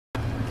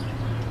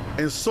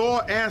And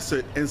Saul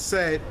answered and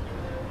said,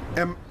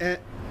 Am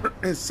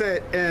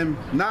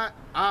not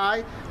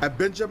I a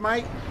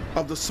Benjamite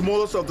of the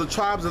smallest of the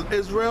tribes of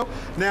Israel?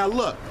 Now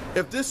look,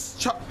 if this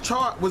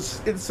chart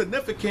was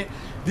insignificant,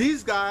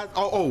 these guys,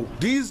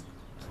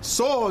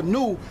 Saul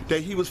knew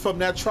that he was from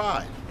that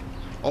tribe.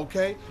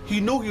 Okay, he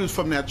knew he was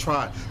from that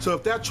tribe. So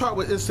if that chart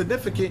was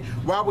insignificant,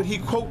 why would he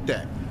quote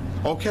that?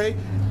 Okay,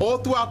 all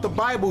throughout the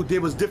Bible there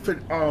was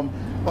different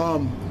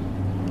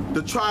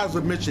the tribes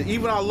were mentioned.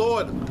 Even our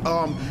Lord,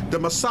 the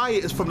Messiah,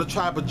 is from the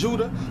tribe of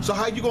Judah. So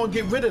how you gonna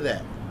get rid of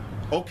that?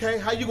 Okay,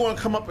 how you gonna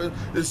come up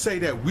and say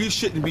that we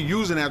shouldn't be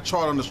using that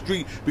chart on the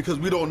street because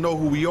we don't know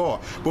who we are?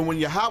 But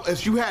when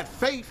if you had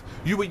faith,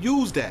 you would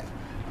use that.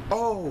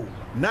 Oh,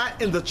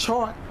 not in the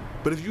chart,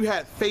 but if you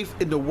had faith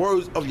in the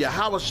words of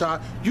Yahweh,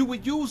 you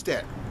would use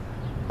that.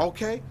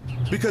 Okay,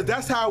 because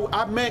that's how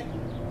I met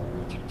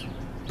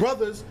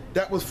brothers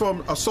that was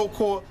from a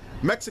so-called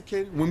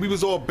Mexican. When we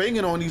was all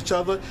banging on each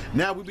other,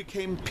 now we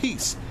became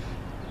peace.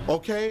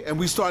 Okay, and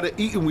we started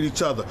eating with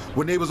each other.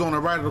 When they was on the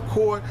right of the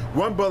court,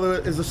 one brother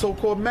is a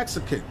so-called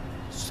Mexican.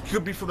 He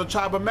could be from the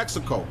tribe of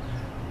Mexico.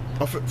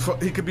 Or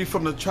he could be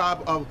from the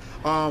tribe of,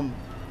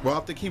 well, I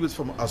think he was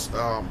from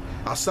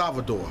El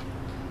Salvador.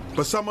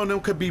 But some of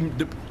them could be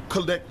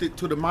connected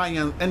to the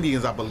Mayan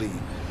Indians, I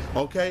believe.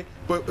 Okay,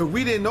 but if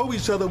we didn't know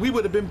each other, we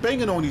would have been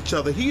banging on each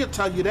other. He'll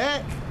tell you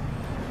that.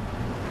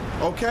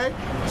 Okay,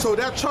 so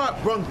that chart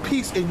brings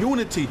peace and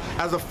unity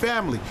as a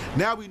family.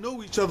 Now we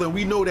know each other and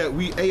we know that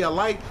we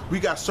alike. We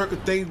got certain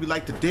things. We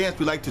like to dance,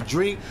 we like to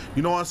drink,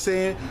 you know what I'm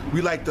saying?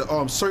 We like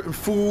the certain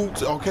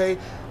foods, okay?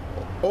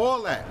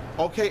 All that,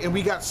 okay? And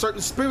we got certain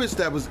spirits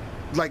that was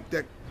like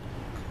that.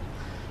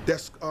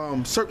 That's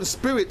certain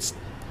spirits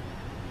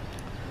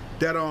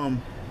that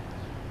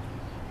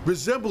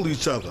resemble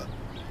each other,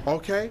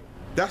 okay?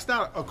 That's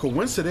not a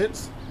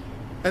coincidence.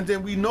 And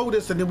then we know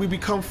this, and then we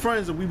become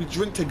friends, and we would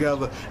drink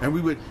together, and we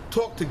would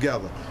talk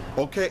together,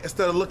 okay?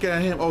 Instead of looking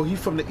at him, oh, he's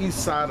from the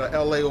east side of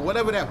LA, or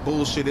whatever that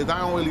bullshit is. I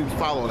don't really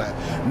follow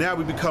that. Now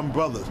we become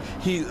brothers.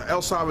 He's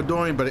El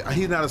Salvadorian, but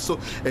he's not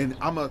and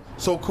I'm a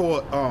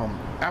so-called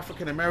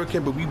African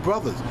American, but we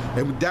brothers.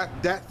 And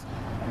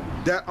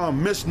that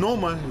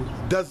misnomer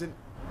doesn't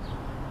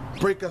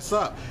break us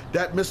up.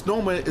 That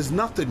misnomer is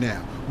nothing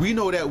now. We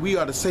know that we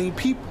are the same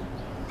people.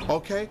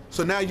 Okay,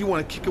 so now you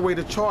want to kick away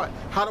the chart.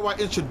 How do I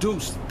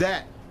introduce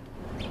that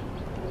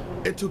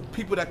into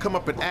people that come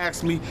up and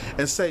ask me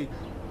and say,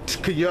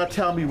 can y'all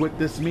tell me what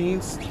this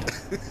means?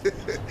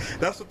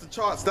 That's what the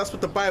charts, that's what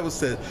the Bible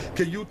says.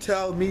 Can you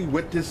tell me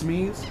what this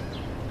means?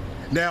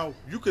 Now,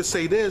 you could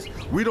say this,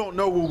 we don't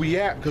know where we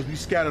at because we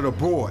scattered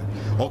abroad.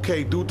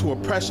 Okay, due to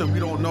oppression, we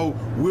don't know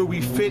where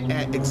we fit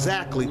at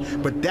exactly,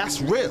 but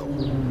that's real.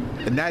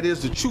 And that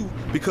is the truth,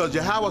 because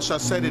Yahweh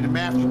said it in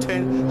Matthew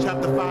 10,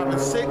 chapter 5 and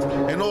 6,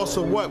 and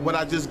also what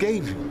I just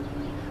gave you.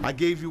 I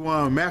gave you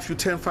Matthew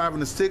 10, 5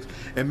 and 6,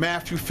 and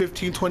Matthew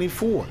 15,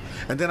 24.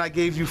 And then I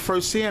gave you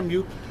 1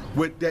 Samuel,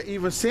 with that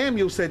even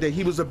Samuel said that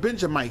he was a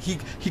Benjamite.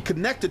 He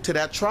connected to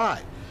that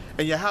tribe.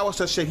 And Yahweh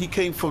said he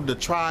came from the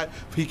tribe,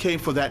 he came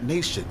for that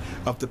nation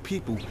of the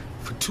people,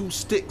 for 2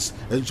 sticks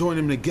and join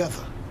them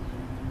together.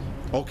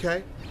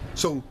 Okay?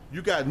 So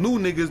you got new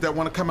niggas that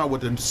want to come out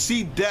with the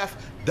see-death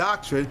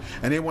doctrine,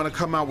 and they want to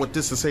come out with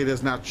this and say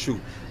that's not true.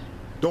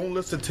 Don't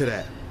listen to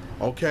that.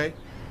 Okay?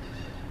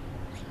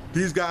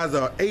 These guys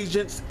are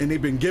agents, and they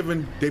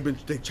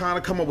trying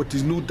to come up with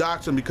these new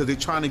doctrine because they're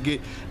trying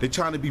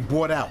to be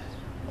bought out.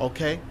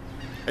 Okay?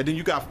 And then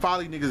you got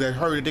folly niggas that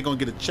heard that they're gonna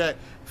get a check.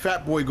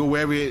 Fat boy go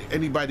wherever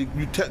anybody,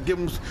 give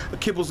him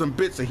kibbles and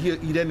bits and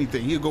he'll eat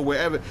anything. He'll go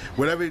wherever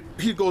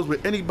he goes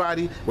with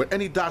anybody, with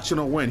any doctrine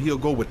or win, he'll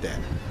go with that.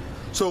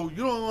 So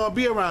you don't wanna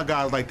be around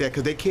guys like that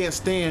because they can't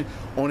stand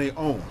on their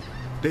own.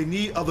 They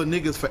need other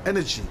niggas for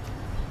energy.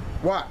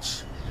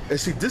 Watch. And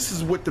see, this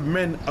is what the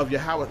men of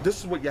Yahweh, this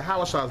is what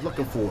Yahweh is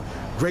looking for.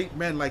 Great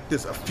men like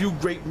this, a few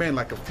great men,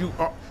 like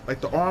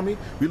the army.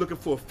 We're looking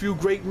for a few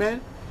great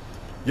men.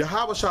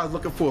 Yahweh is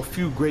looking for a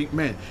few great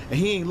men, and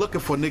he ain't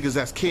looking for niggas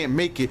that can't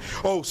make it.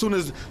 Oh, soon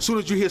as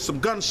you hear some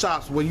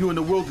gunshots when you in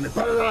the wilderness,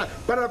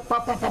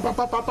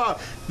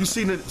 you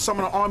seen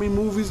some of the army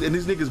movies, and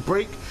these niggas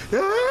break,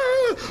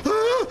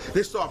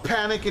 they start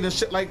panicking and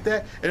shit like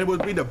that, and it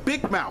would be the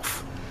big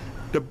mouth.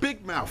 The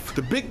big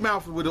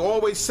mouth would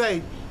always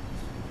say,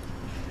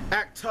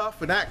 act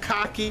tough and act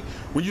cocky.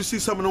 When you see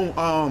some of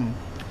them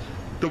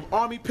the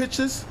army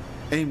pictures.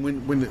 And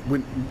when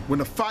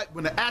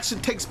the action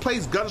takes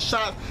place,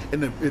 gunshots,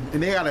 and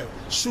they gotta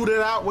shoot it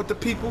out with the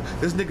people,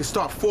 this nigga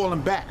start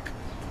falling back.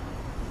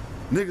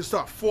 Niggas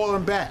start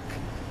falling back,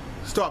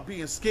 start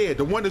being scared.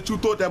 The one that you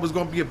thought that was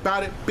gonna be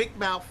about it, big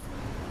mouth,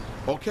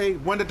 okay,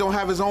 one that don't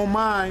have his own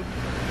mind,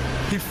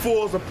 he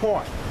falls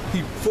apart.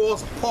 He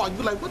falls apart.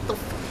 You like, what the?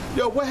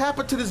 Yo, what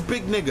happened to this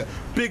big nigga?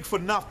 Big for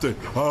nothing.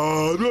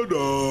 I don't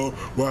know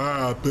what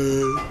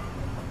happened.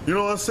 You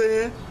know what I'm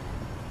saying?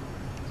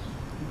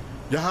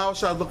 Yahweh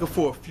is looking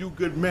for a few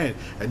good men,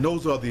 and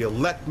those are the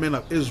elect men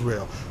of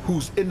Israel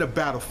who's in the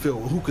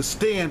battlefield, who could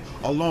stand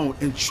alone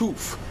in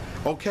truth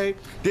Okay?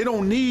 They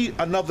don't need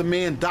another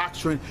man's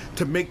doctrine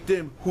to make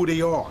them who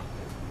they are.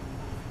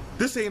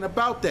 This ain't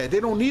about that. They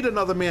don't need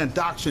another man's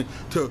doctrine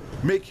to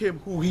make him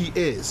who he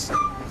is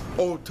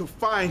or to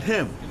find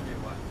him.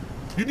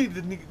 You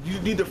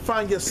need to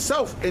find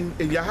yourself in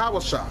Yahweh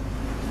Shah.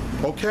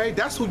 Okay?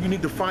 That's who you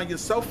need to find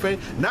yourself in,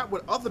 not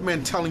what other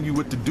men telling you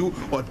what to do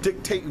or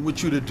dictating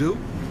what you to do.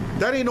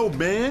 That ain't no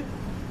man.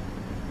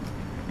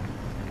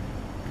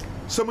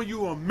 Some of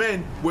you are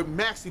men with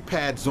maxi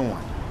pads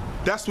on.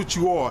 That's what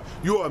you are.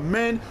 You are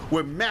men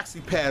with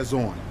maxi pads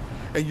on.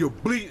 And you're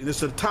bleeding. It's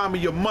the time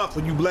of your month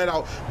when you let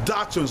out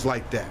doctrines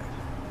like that.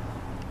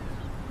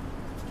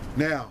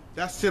 Now,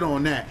 that's it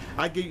on that.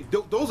 I give you,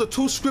 those are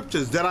two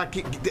scriptures that I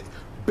get,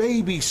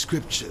 baby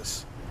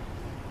scriptures.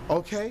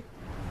 Okay?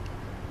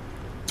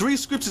 3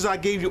 scriptures I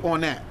gave you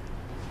on that.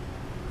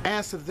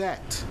 Answer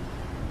that.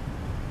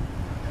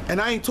 And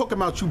I ain't talking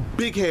about you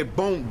big head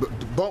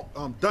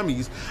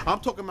dummies. I'm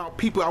talking about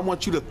people I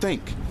want you to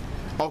think.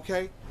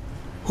 Okay?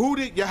 Who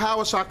did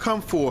Yahweh Shah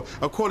come for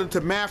according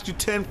to Matthew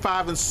 10,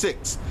 5, and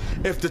 6?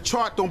 If the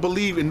chart don't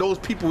believe and those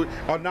people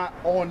are not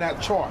on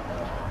that chart.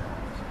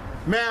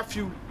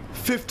 Matthew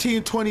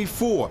 15,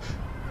 24.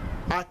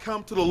 I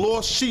come to the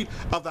lost sheep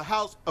of the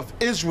house of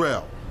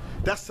Israel.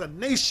 That's a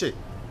nation.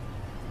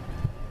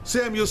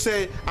 Samuel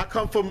said, I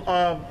come from,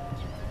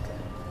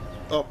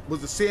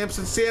 was it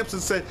Samson?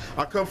 Samson said,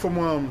 I come from,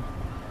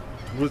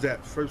 what was that,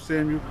 1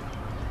 Samuel?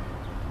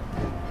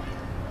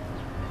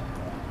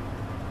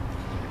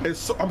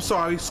 I'm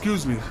sorry,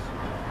 excuse me,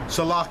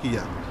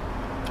 Shalakia.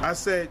 I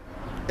said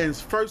in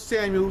 1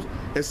 Samuel,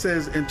 it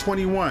says in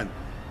 21,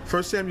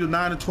 1 Samuel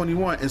 9 and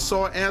 21, and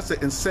Saul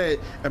answered and said,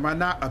 am I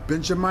not a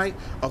Benjamite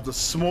of the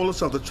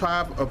smallest of the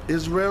tribe of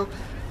Israel?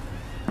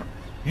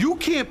 You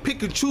can't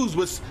pick and choose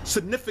what's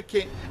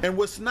significant and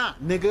what's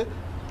not, nigga.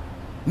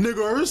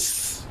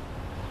 Niggers.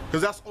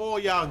 Because that's all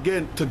y'all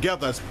getting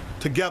together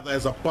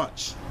as a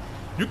bunch.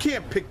 You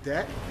can't pick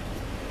that.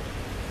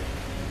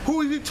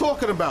 Who is he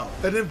talking about?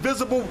 An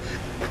invisible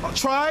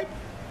tribe?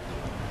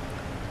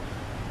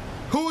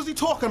 Who is he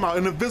talking about?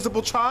 An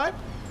invisible tribe?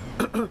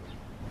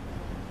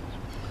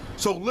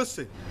 So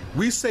listen,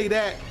 we say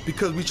that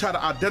because we try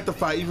to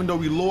identify even though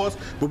we lost,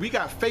 but we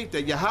got faith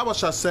that Yahweh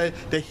Shah said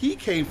that he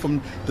came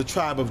from the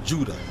tribe of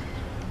Judah.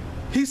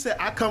 He said,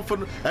 I come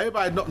from,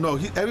 everybody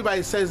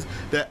everybody says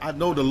that I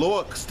know the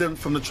Lord stems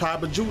from the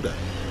tribe of Judah.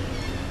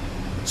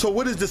 So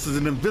what is this? Is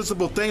an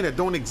invisible thing that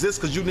don't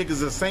exist because you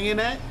niggas are saying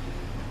that?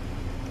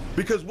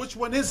 Because which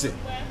one is it?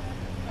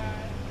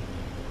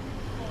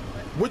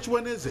 Which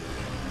one is it?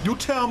 You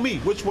tell me,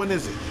 which one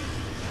is it?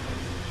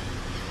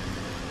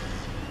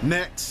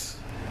 Next.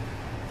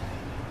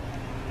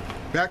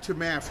 Back to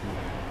Matthew.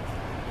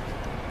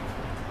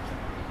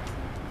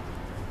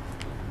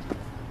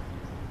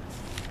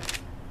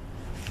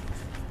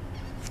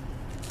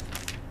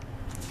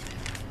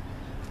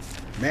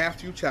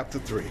 Matthew chapter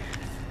 3. Take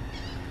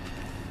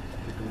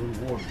a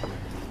little water.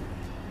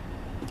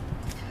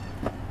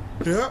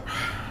 Yep.